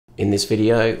In this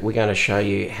video, we're going to show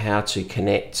you how to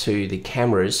connect to the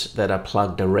cameras that are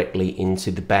plugged directly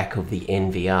into the back of the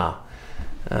NVR.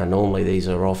 Normally these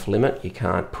are off limit. You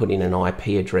can't put in an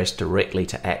IP address directly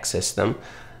to access them.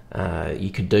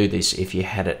 You could do this if you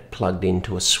had it plugged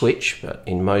into a switch, but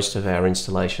in most of our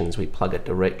installations we plug it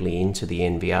directly into the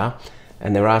NVR.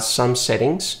 And there are some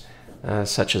settings,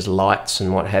 such as lights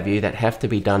and what have you, that have to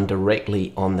be done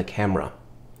directly on the camera.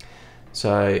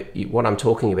 So what I'm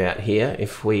talking about here,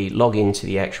 if we log into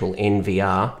the actual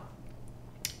NVR,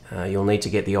 you'll need to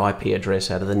get the IP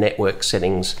address out of the network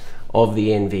settings of the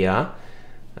NVR.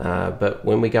 But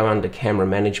when we go under camera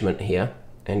management here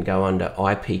and go under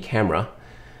IP camera,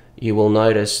 you will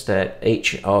notice that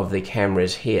each of the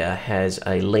cameras here has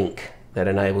a link that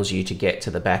enables you to get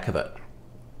to the back of it.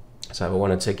 So if I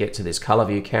wanted to get to this color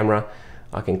view camera,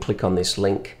 I can click on this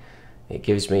link. It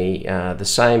gives me the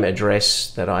same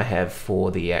address that I have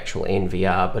for the actual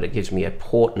NVR, but it gives me a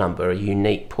port number, a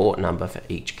unique port number for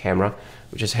each camera,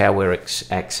 which is how we're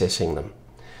accessing them.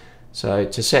 So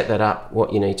to set that up,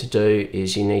 what you need to do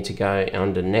is you need to go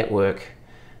under Network,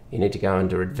 you need to go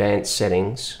under Advanced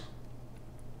Settings,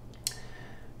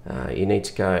 you need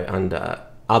to go under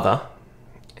Other,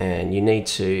 and you need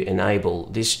to enable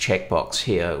this checkbox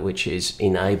here, which is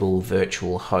Enable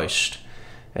Virtual Host.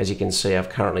 As you can see, I've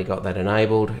currently got that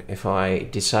enabled. If I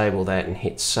disable that and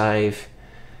hit Save,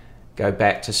 go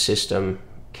back to System,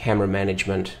 Camera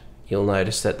Management, you'll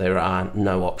notice that there are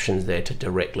no options there to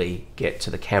directly get to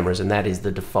the cameras, and that is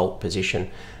the default position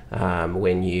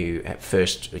when you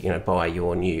first buy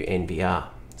your new NVR.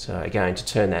 So again, to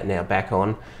turn that now back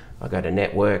on, I go to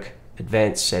Network,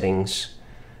 Advanced Settings,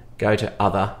 go to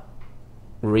Other,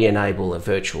 re-enable a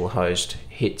virtual host,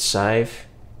 hit Save.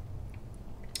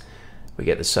 We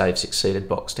get the Save Succeeded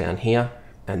box down here,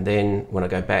 and then when I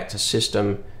go back to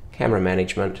System, Camera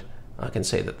Management, I can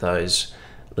see that those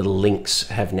little links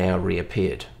have now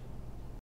reappeared.